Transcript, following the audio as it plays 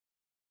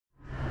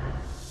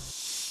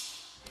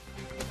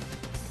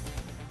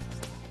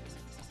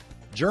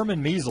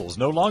German measles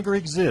no longer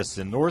exists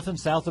in North and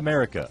South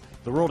America.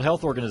 The World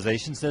Health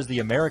Organization says the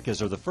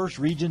Americas are the first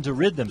region to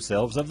rid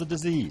themselves of the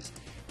disease.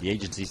 The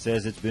agency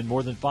says it's been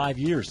more than 5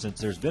 years since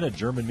there's been a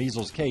German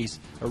measles case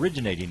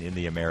originating in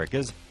the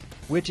Americas,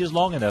 which is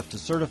long enough to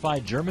certify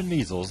German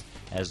measles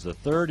as the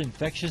third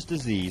infectious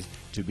disease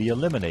to be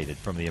eliminated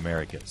from the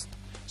Americas.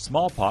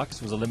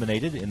 Smallpox was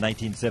eliminated in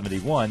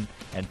 1971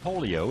 and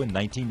polio in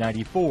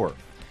 1994.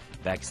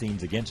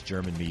 Vaccines against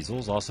German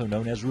measles, also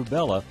known as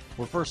rubella,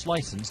 were first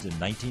licensed in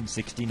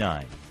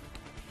 1969.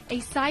 A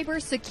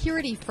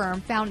cybersecurity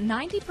firm found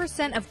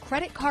 90% of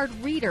credit card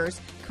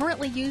readers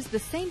currently use the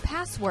same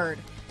password.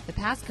 The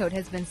passcode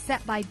has been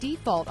set by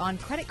default on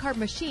credit card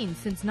machines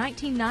since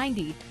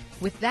 1990.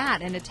 With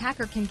that, an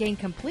attacker can gain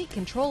complete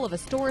control of a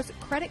store's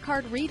credit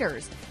card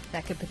readers.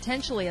 That could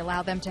potentially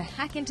allow them to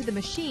hack into the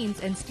machines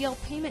and steal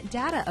payment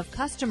data of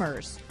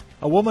customers.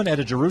 A woman at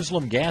a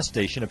Jerusalem gas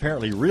station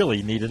apparently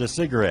really needed a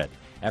cigarette.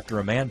 After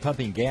a man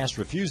pumping gas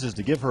refuses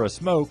to give her a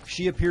smoke,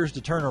 she appears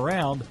to turn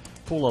around,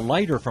 pull a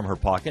lighter from her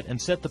pocket, and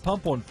set the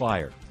pump on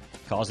fire,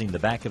 causing the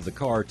back of the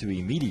car to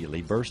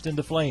immediately burst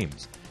into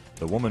flames.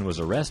 The woman was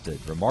arrested.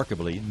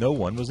 Remarkably, no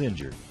one was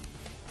injured.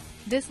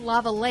 This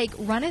lava lake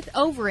runneth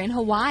over in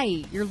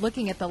Hawaii. You're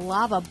looking at the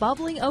lava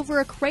bubbling over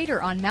a crater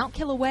on Mount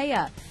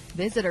Kilauea.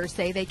 Visitors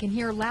say they can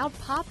hear loud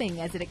popping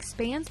as it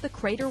expands the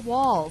crater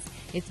walls.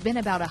 It's been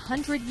about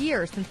 100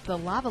 years since the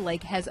lava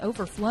lake has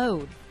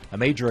overflowed. A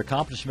major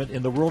accomplishment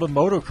in the world of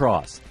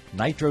motocross.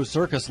 Nitro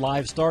Circus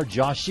Live star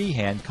Josh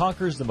Sheehan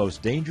conquers the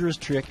most dangerous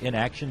trick in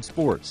action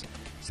sports,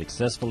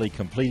 successfully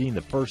completing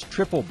the first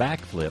triple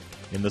backflip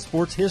in the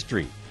sport's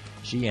history.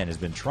 Sheehan has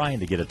been trying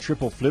to get a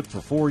triple flip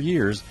for 4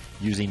 years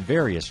using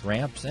various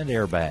ramps and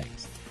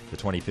airbags. The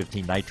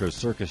 2015 Nitro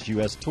Circus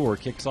U.S. Tour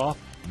kicks off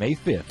May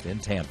 5th in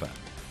Tampa.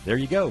 There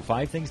you go,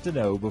 5 things to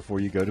know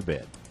before you go to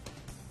bed.